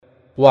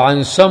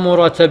وعن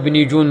سمرة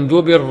بن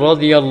جندب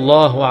رضي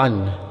الله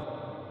عنه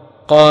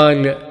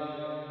قال: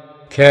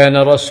 كان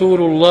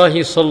رسول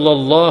الله صلى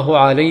الله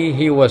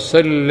عليه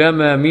وسلم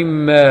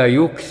مما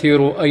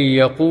يكثر أن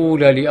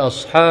يقول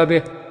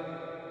لأصحابه: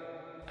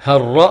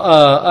 هل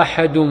رأى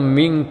أحد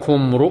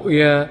منكم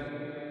رؤيا؟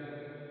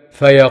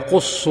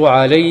 فيقص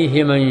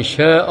عليه من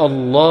شاء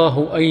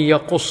الله أن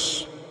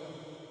يقص.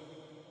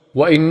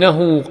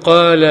 وإنه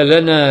قال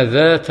لنا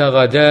ذات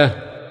غداه: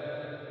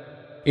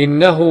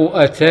 إنه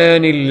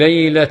أتاني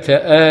الليلة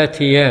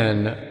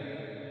آتيان،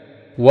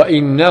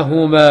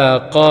 وإنهما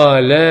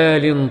قالا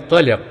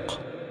لانطلق،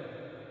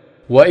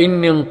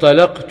 وإني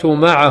انطلقت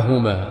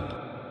معهما،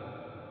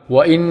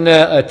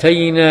 وإنا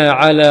أتينا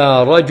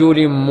على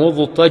رجل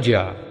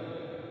مضطجع،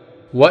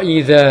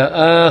 وإذا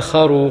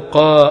آخر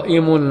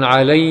قائم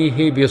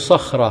عليه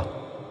بصخرة،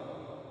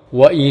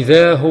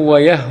 وإذا هو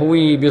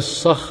يهوي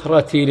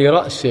بالصخرة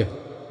لرأسه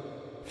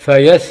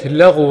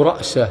فيثلغ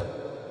رأسه،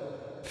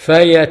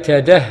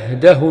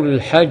 فيتدهده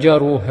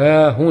الحجر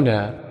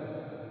هاهنا،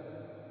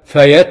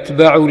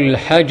 فيتبع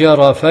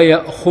الحجر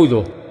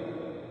فيأخذه،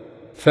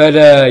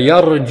 فلا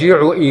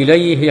يرجع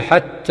إليه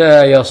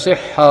حتى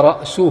يصح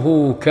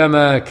رأسه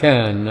كما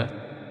كان،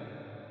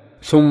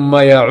 ثم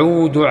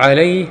يعود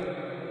عليه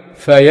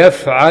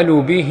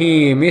فيفعل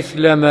به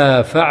مثل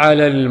ما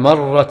فعل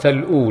المرة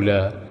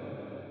الأولى.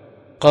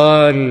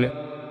 قال: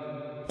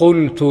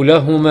 قلت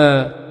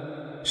لهما: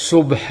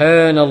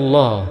 سبحان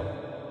الله،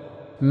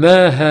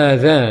 ما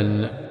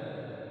هذان؟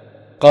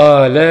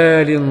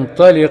 قالا: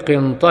 لانطلق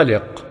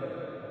انطلق.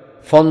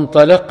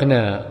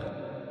 فانطلقنا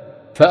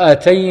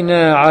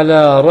فأتينا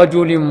على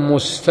رجل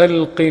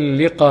مستلق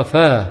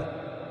لقفاه،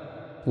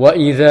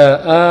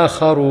 وإذا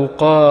آخر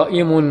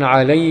قائم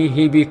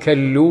عليه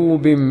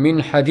بكلوب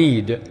من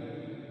حديد،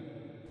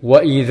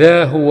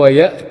 وإذا هو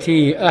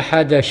يأتي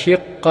أحد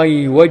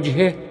شقي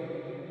وجهه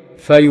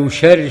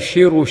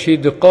فيشرشر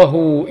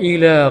شدقه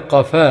إلى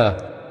قفاه،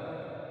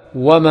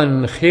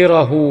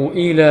 ومنخره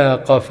إلى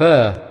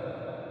قفاه،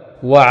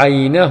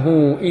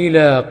 وعينه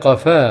إلى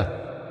قفاه،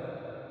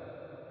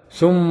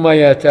 ثم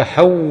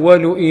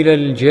يتحول إلى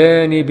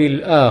الجانب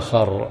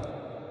الآخر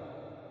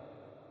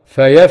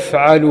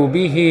فيفعل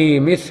به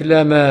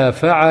مثل ما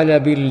فعل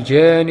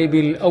بالجانب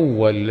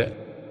الأول،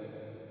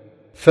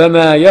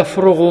 فما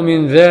يفرغ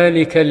من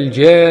ذلك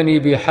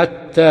الجانب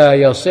حتى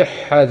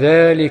يصح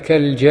ذلك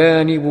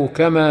الجانب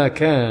كما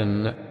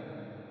كان،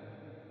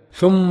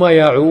 ثم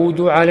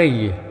يعود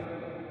عليه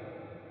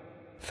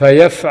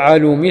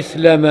فيفعل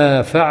مثل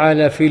ما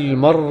فعل في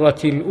المرة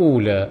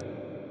الأولى.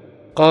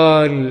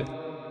 قال: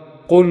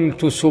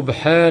 قلت: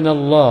 سبحان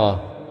الله،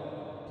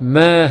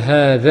 ما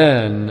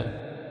هذان؟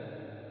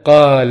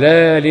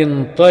 قالا: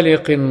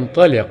 لانطلق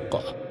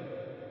انطلق.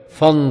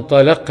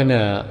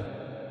 فانطلقنا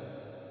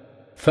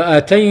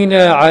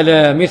فأتينا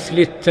على مثل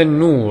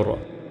التنور،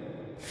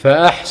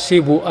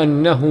 فأحسب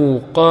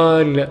أنه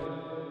قال،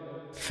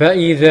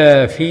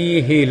 فإذا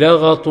فيه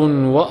لغط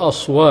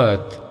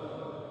وأصوات،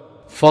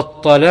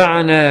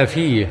 فاطلعنا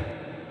فيه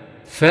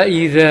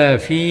فإذا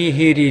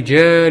فيه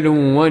رجال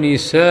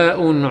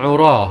ونساء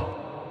عراه،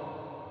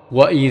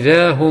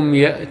 وإذا هم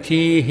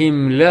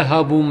يأتيهم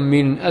لهب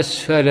من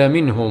أسفل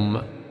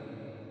منهم،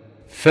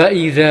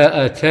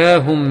 فإذا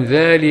أتاهم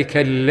ذلك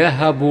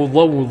اللهب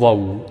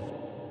ضوضوا.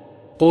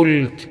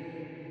 قلت: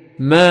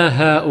 ما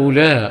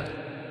هؤلاء؟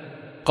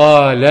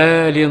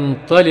 قالا: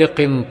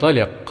 لانطلق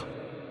انطلق.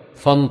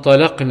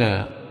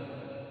 فانطلقنا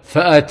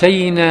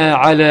فأتينا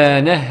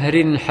على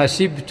نهر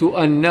حسبت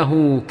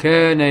أنه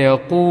كان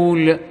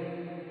يقول: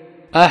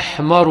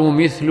 أحمر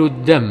مثل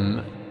الدم،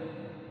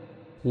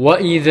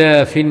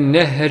 وإذا في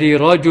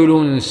النهر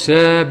رجل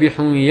سابح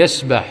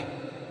يسبح،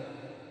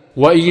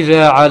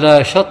 وإذا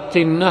على شط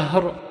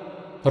النهر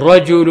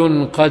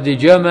رجل قد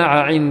جمع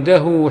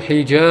عنده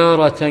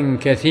حجارة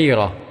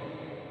كثيرة،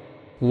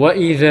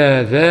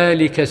 وإذا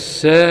ذلك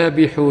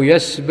السابح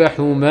يسبح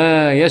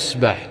ما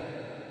يسبح،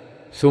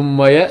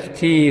 ثم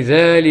يأتي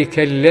ذلك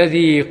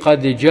الذي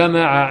قد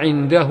جمع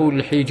عنده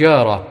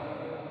الحجارة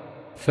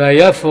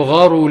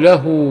فيفغر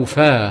له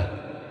فاه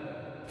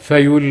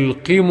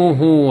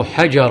فيلقمه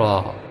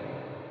حجرا،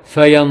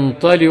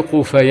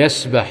 فينطلق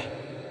فيسبح،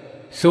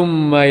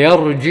 ثم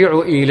يرجع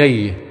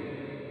إليه،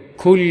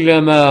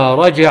 كلما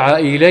رجع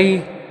إليه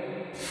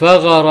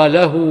فغر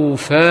له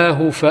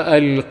فاه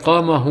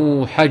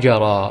فألقمه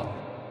حجرا.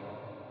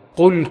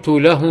 قلت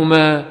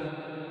لهما: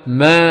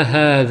 ما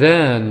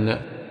هذان؟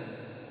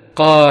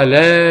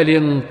 قالا: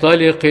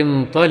 لانطلق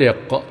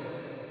انطلق.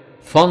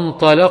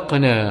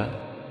 فانطلقنا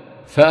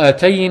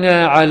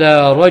فأتينا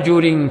على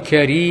رجل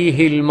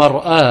كريه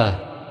المرآة،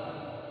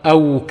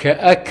 أو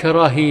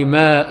كأكره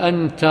ما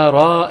أن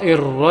ترائي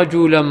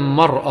رجلا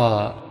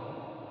مرأى،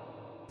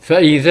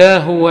 فإذا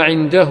هو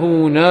عنده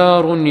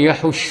نار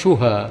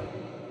يحشها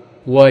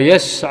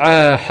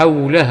ويسعى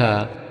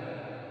حولها.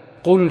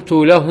 قلت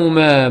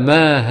لهما: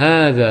 ما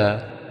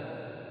هذا؟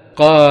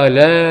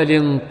 قالا: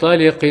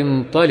 لانطلق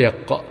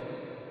انطلق.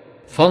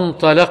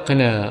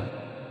 فانطلقنا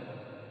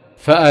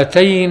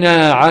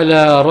فأتينا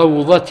على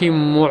روضة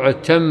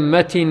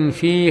معتمة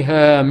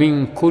فيها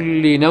من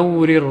كل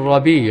نور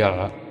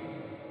الربيع،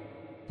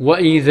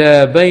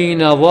 وإذا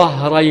بين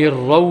ظهري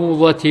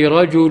الروضة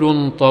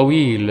رجل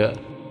طويل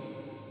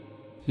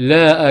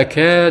لا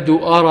أكاد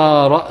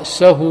أرى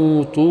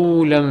رأسه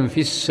طولا في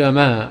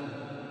السماء،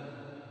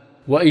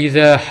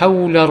 وإذا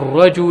حول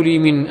الرجل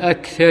من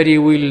أكثر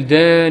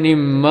ولدان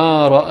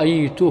ما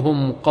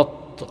رأيتهم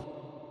قط.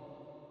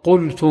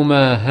 قلت: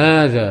 ما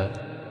هذا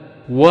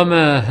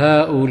وما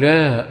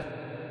هؤلاء؟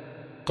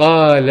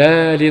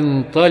 قالا: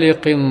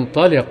 لانطلق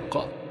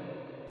انطلق.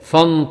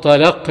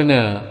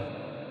 فانطلقنا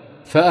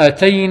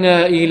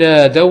فأتينا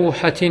إلى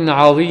دوحة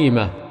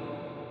عظيمة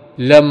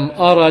لم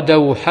أر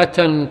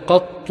دوحة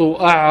قط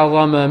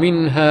أعظم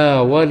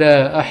منها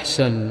ولا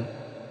أحسن.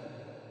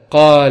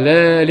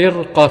 قالا: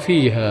 لارق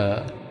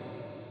فيها.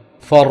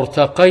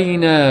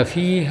 فارتقينا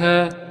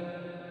فيها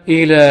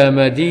إلى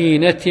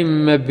مدينة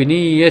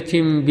مبنية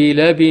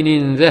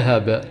بلبن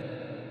ذهب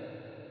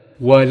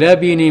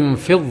ولبن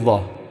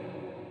فضة،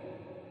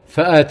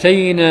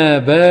 فأتينا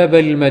باب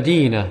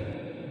المدينة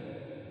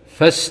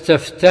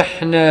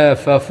فاستفتحنا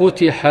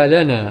ففتح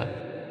لنا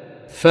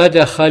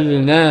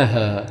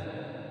فدخلناها،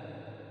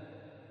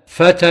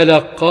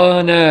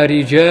 فتلقانا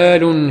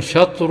رجال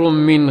شطر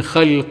من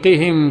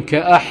خلقهم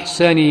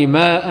كأحسن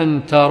ماء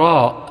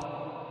تراء،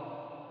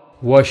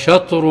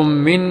 وشطر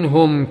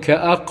منهم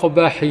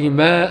كأقبح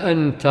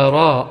ماء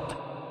تراء.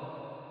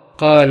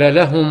 قال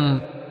لهم: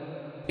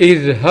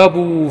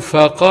 اذهبوا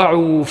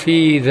فقعوا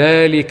في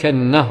ذلك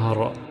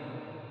النهر،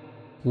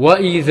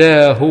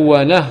 وإذا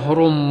هو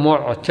نهر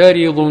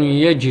معترض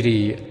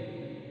يجري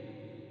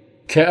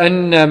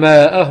كأن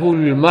ماءه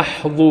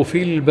المحض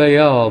في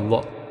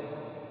البياض،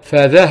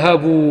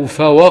 فذهبوا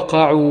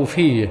فوقعوا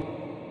فيه،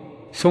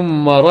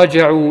 ثم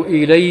رجعوا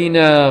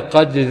إلينا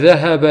قد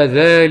ذهب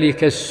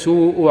ذلك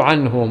السوء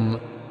عنهم،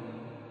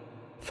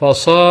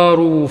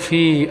 فصاروا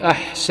في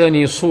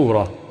أحسن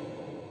صورة.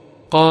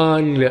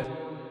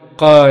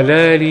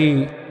 قالا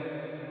لي: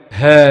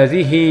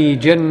 هذه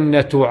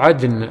جنة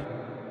عدن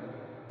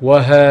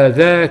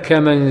وهذاك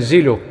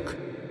منزلك.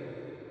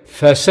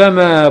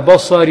 فسمى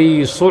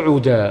بصري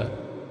صعدا،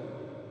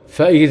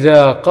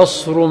 فإذا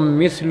قصر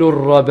مثل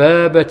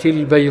الربابة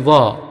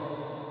البيضاء.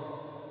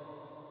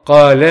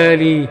 قالا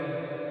لي: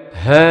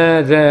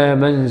 هذا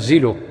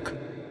منزلك.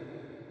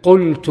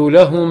 قلت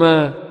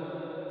لهما: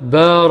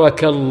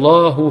 بارك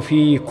الله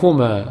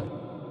فيكما،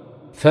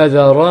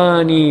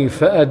 فذراني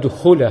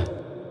فأدخله.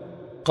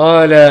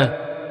 قال: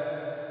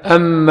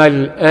 أما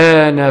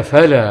الآن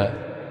فلا،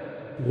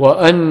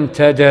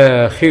 وأنت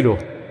داخله.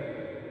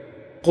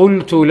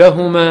 قلت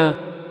لهما: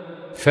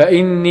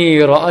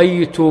 فإني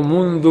رأيت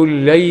منذ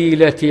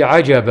الليلة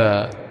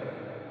عجبا،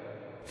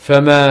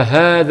 فما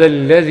هذا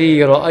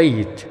الذي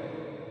رأيت؟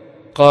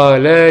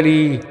 قالا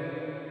لي: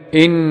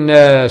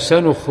 إنا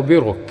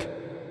سنخبرك.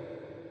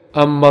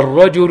 أما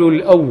الرجل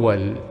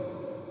الأول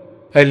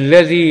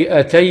الذي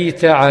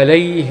أتيت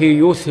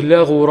عليه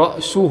يثلغ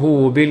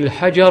رأسه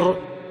بالحجر،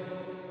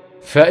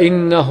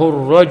 فإنه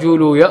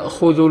الرجل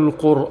يأخذ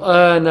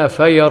القرآن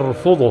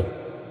فيرفضه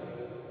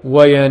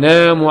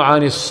وينام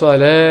عن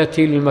الصلاة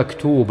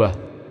المكتوبة.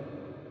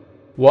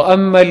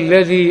 وأما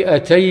الذي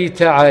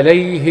أتيت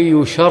عليه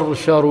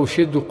يشرشر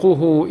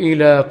شدقه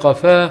إلى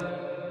قفاه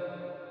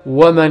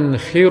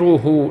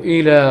ومنخره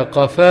إلى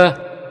قفاه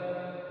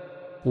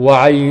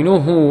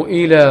وعينه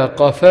إلى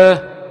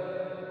قفاه،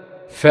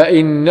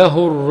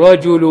 فإنه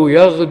الرجل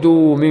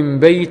يغدو من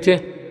بيته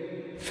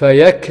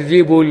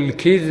فيكذب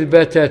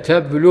الكذبة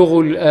تبلغ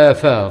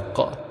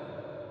الآفاق.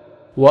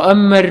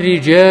 وأما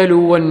الرجال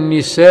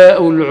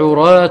والنساء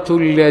العراة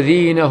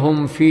الذين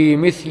هم في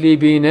مثل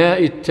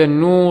بناء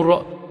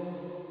التنور،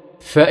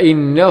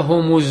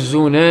 فإنهم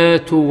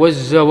الزناة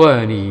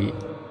والزواني.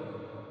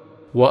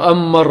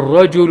 وأما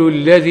الرجل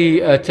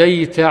الذي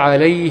أتيت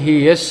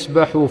عليه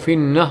يسبح في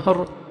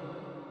النهر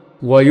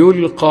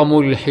ويلقم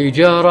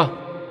الحجارة،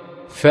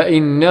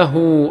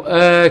 فإنه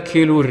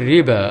آكل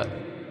الربا.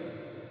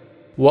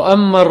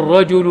 وأما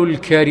الرجل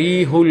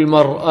الكريه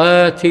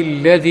المرآة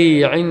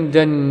الذي عند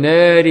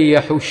النار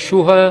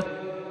يحشها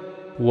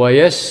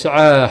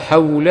ويسعى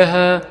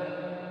حولها،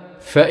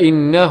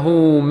 فإنه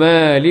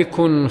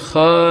مالك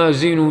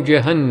خازن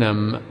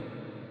جهنم.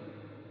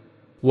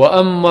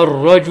 وأما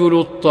الرجل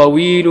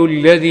الطويل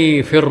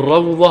الذي في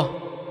الروضة،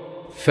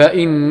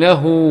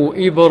 فإنه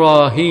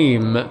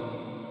إبراهيم.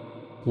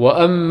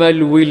 وأما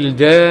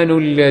الولدان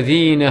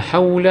الذين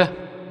حوله،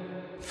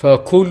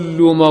 فكل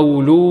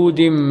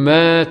مولود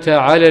مات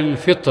على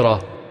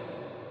الفطرة.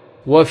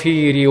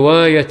 وفي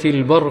رواية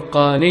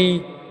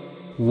البرقاني: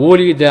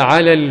 ولد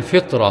على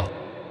الفطرة.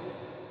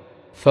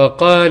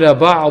 فقال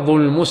بعض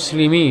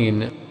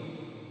المسلمين: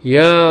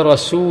 يا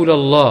رسول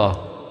الله،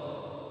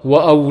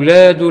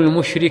 وأولاد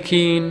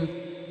المشركين؟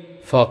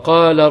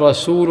 فقال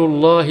رسول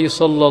الله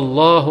صلى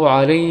الله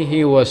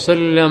عليه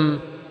وسلم: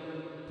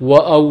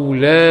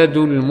 وأولاد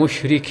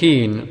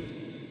المشركين.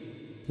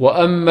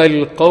 وأما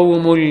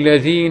القوم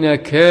الذين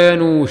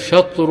كانوا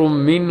شطر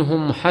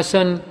منهم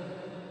حسن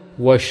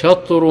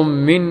وشطر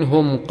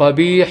منهم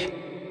قبيح،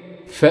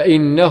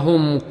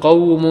 فإنهم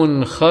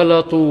قوم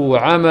خلطوا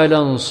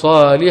عملا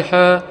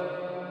صالحا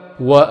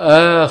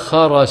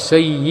وآخر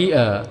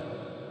سيئا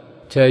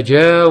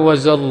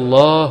تجاوز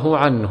الله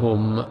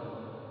عنهم.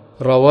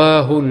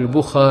 رواه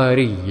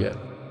البخاري.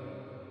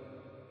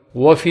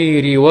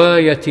 وفي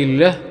رواية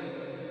له: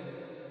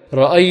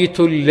 رأيت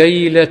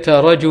الليلة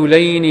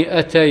رجلين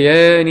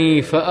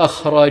أتياني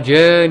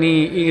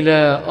فأخرجاني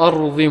إلى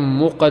أرض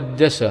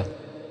مقدسة،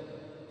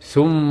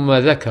 ثم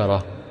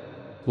ذكره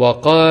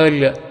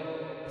وقال: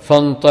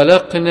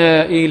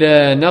 فانطلقنا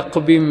إلى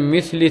نقب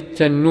مثل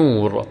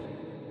التنور،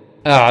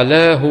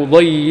 أعلاه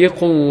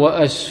ضيق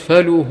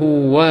وأسفله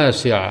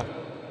واسع،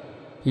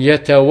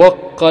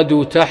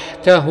 يتوقد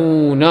تحته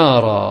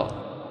نارا،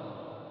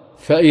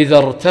 فإذا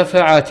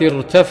ارتفعت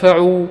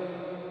ارتفعوا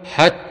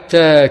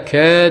حتى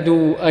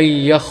كادوا أن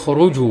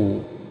يخرجوا،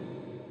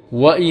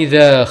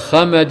 وإذا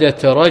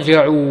خمدت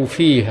رجعوا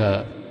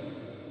فيها،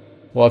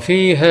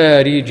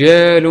 وفيها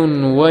رجال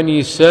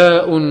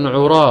ونساء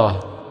عراه،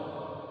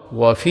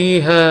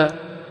 وفيها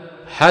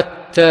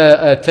حتى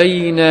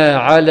أتينا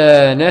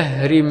على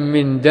نهر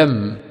من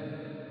دم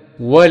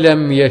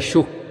ولم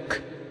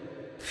يشك،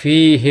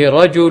 فيه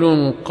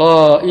رجل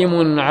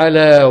قائم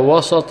على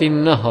وسط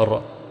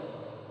النهر،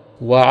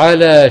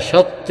 وعلى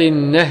شط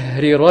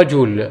النهر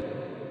رجل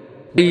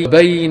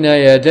بين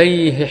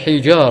يديه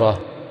حجارة،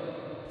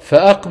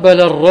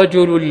 فأقبل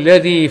الرجل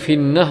الذي في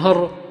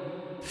النهر،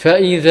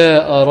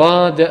 فإذا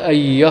أراد أن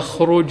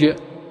يخرج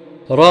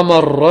رمى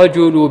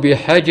الرجل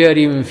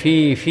بحجر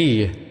في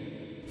فيه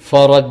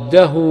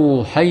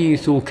فرده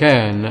حيث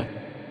كان،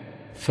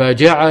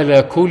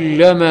 فجعل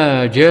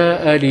كلما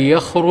جاء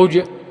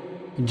ليخرج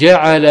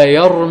جعل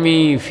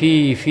يرمي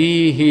في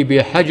فيه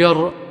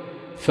بحجر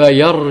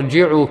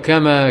فيرجع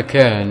كما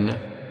كان.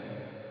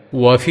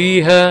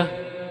 وفيها: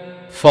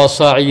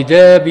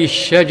 فصعدا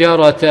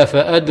بالشجرة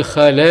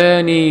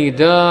فأدخلاني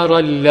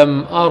دارا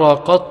لم أر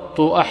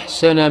قط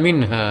أحسن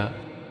منها،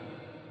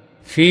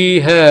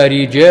 فيها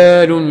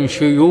رجال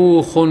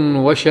شيوخ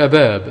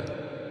وشباب.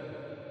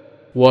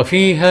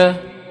 وفيها: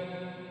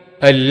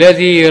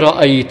 الذي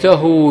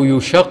رأيته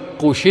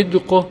يشق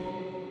شدقه،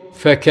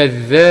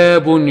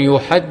 فكذاب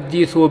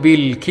يحدث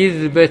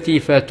بالكذبة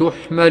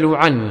فتحمل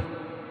عنه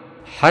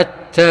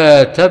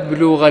حتى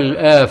تبلغ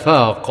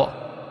الآفاق،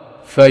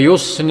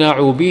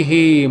 فيصنع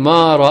به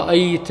ما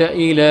رأيت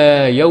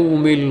إلى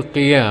يوم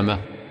القيامة.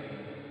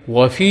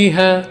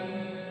 وفيها: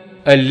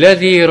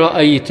 الذي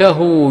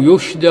رأيته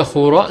يشدخ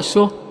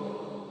رأسه،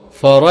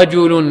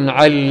 فرجل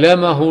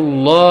علمه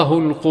الله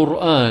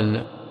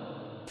القرآن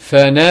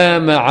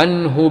فنام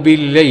عنه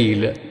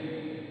بالليل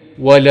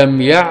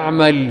ولم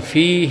يعمل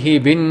فيه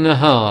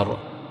بالنهار،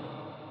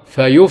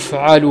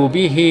 فيفعل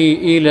به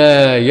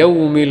إلى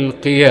يوم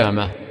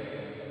القيامة.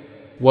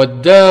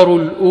 والدار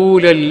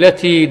الأولى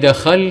التي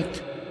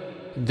دخلت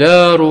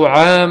دار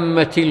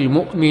عامة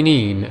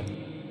المؤمنين،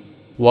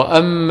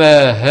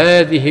 وأما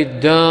هذه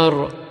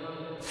الدار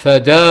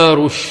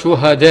فدار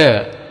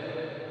الشهداء،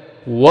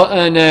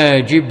 وأنا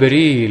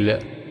جبريل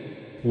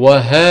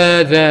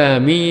وهذا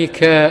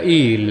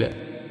ميكائيل،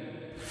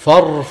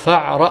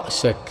 فارفع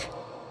رأسك.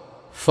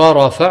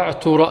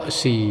 فرفعت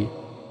رأسي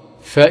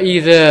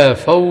فإذا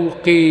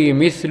فوقي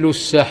مثل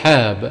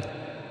السحاب.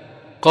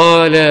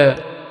 قال: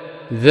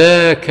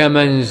 ذاك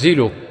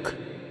منزلك.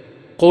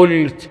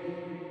 قلت: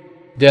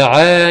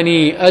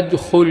 دعاني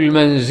أدخل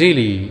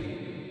منزلي.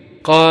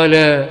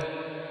 قال: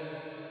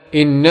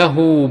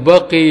 إنه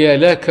بقي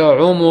لك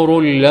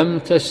عمر لم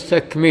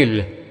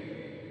تستكمله،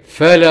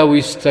 فلو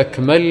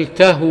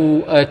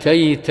استكملته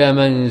أتيت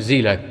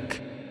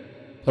منزلك.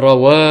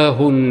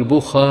 رواه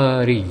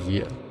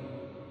البخاري.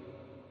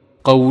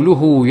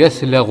 قوله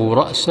يثلغ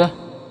رأسه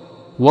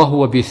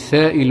وهو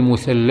بالثاء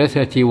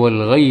المثلثة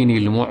والغين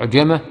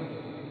المعجمة،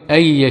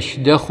 أي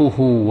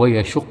يشدخه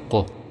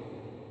ويشقه.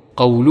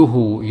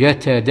 قوله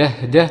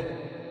يتدهده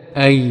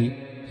أي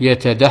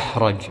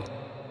يتدحرج،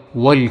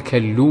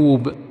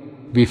 والكلوب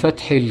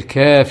بفتح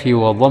الكاف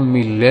وضم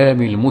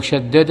اللام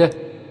المشددة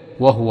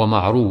وهو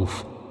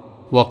معروف.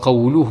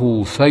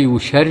 وقوله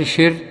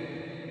فيشرشر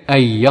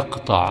أي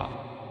يقطع.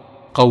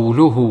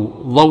 قوله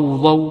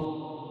ضوضو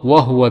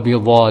وهو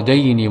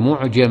بضادين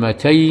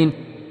معجمتين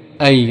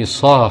أي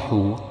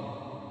صاحوا.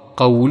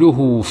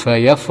 قوله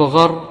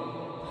فيفغر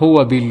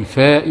هو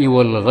بالفاء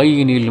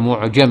والغين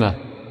المعجمة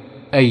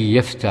أي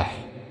يفتح.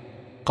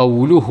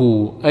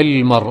 قوله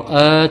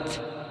المرآة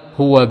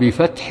هو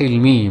بفتح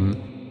الميم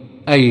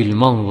أي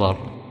المنظر.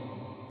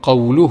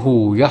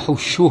 قوله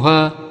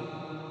يحشها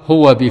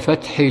هو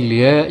بفتح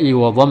الياء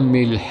وضم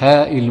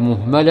الحاء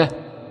المهملة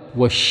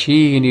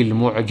والشين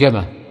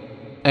المعجمة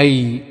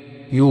أي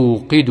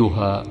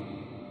يوقدها.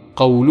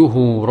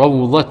 قوله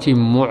روضة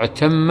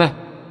معتمة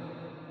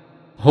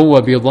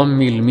هو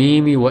بضم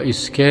الميم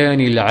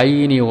وإسكان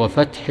العين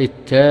وفتح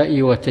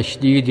التاء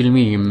وتشديد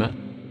الميم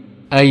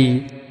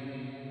أي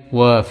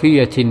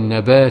وافية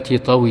النبات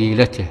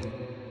طويلته.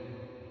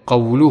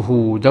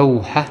 قوله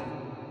دوحة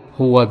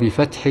هو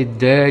بفتح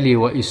الدال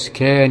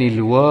وإسكان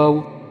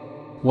الواو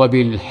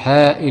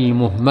وبالحاء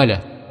المهملة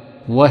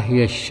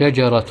وهي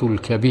الشجرة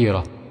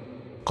الكبيرة.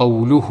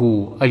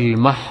 قوله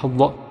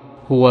المحض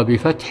هو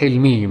بفتح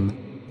الميم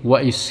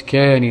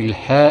وإسكان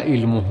الحاء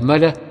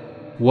المهملة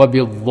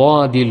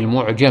وبالضاد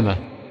المعجمة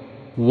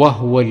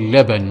وهو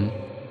اللبن.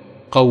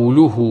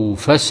 قوله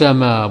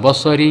فسما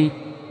بصري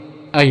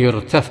أي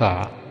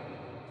ارتفع.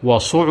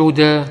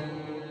 وصعد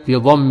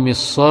بضم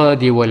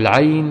الصاد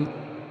والعين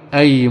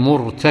أي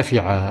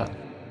مرتفعا.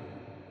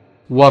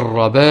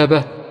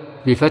 والربابة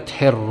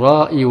بفتح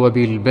الراء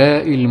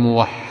وبالباء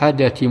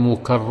الموحدة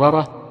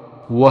مكررة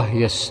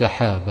وهي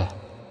السحابة.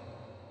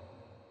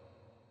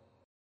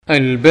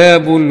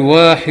 الباب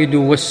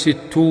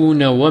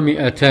 61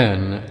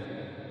 و200.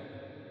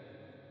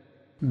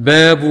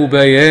 باب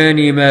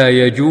بيان ما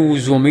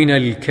يجوز من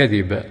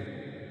الكذب.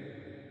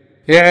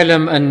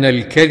 اعلم أن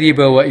الكذب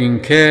وإن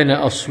كان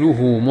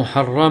أصله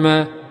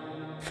محرما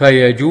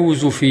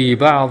فيجوز في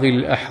بعض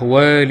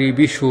الأحوال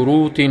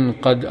بشروط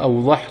قد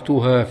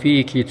أوضحتها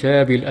في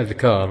كتاب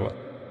الأذكار.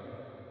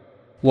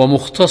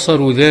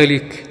 ومختصر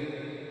ذلك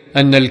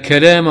أن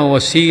الكلام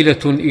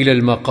وسيلة إلى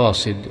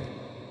المقاصد،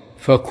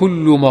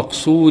 فكل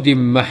مقصود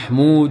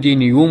محمود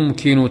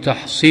يمكن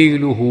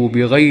تحصيله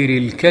بغير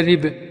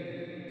الكذب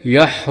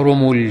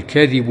يحرم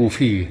الكذب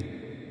فيه،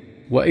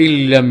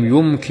 وإن لم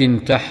يمكن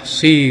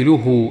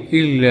تحصيله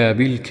إلا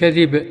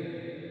بالكذب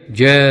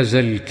جاز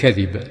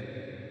الكذب.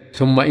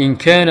 ثم إن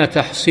كان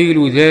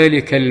تحصيل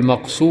ذلك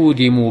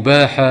المقصود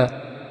مباحا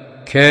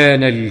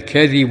كان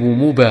الكذب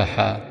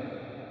مباحا،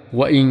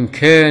 وإن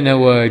كان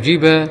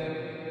واجبا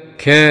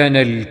كان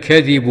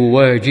الكذب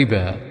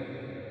واجبا.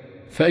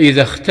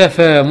 فإذا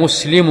اختفى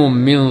مسلم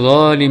من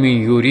ظالم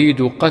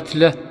يريد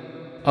قتله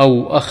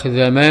أو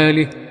أخذ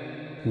ماله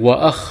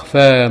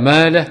وأخفى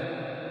ماله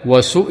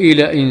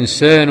وسئل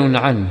إنسان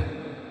عنه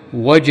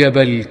وجب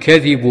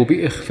الكذب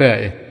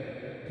بإخفائه.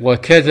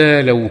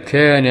 وكذا لو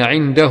كان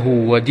عنده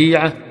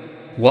وديعة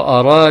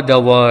وأراد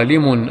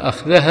ظالم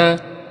أخذها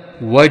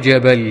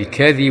وجب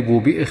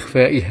الكذب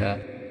بإخفائها.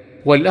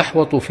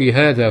 والأحوط في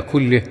هذا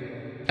كله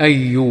أن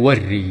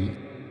يوري،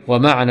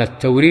 ومعنى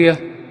التورية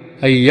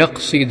أن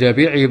يقصد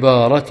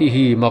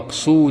بعبارته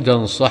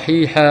مقصودا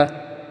صحيحا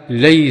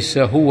ليس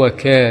هو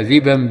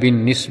كاذبا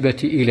بالنسبة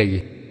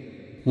إليه،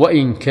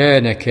 وإن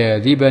كان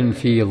كاذبا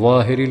في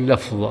ظاهر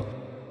اللفظ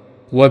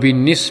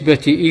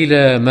وبالنسبة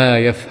إلى ما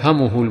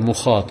يفهمه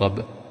المخاطب.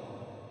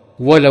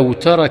 ولو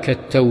ترك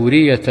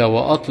التورية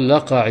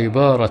وأطلق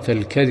عبارة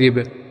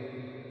الكذب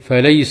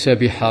فليس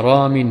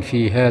بحرام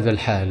في هذا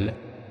الحال.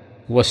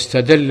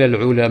 واستدل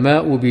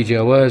العلماء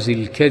بجواز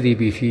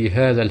الكذب في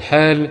هذا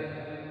الحال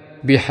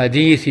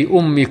بحديث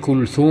أم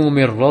كلثوم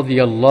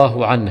رضي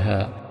الله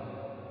عنها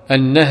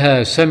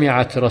أنها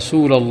سمعت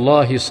رسول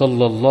الله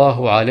صلى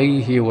الله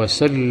عليه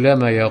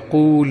وسلم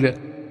يقول: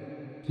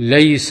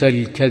 ليس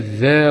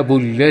الكذاب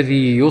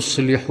الذي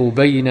يصلح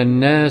بين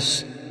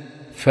الناس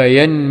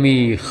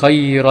فينمي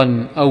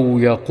خيرا أو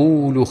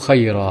يقول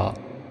خيرا.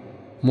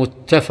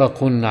 متفق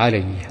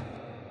عليه.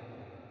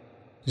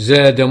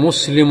 زاد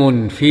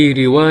مسلم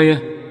في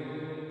رواية: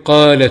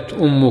 قالت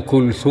أم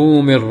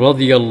كلثوم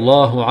رضي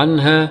الله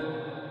عنها: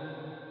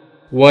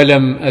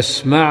 ولم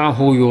أسمعه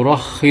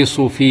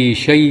يرخص في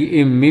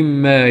شيء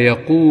مما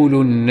يقول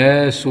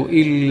الناس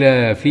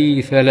إلا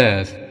في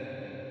ثلاث،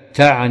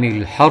 تعني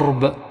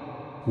الحرب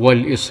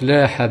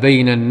والإصلاح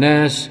بين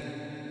الناس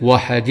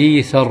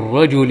وحديث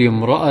الرجل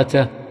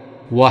امرأته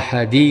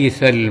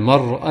وحديث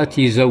المرأة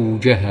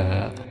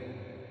زوجها.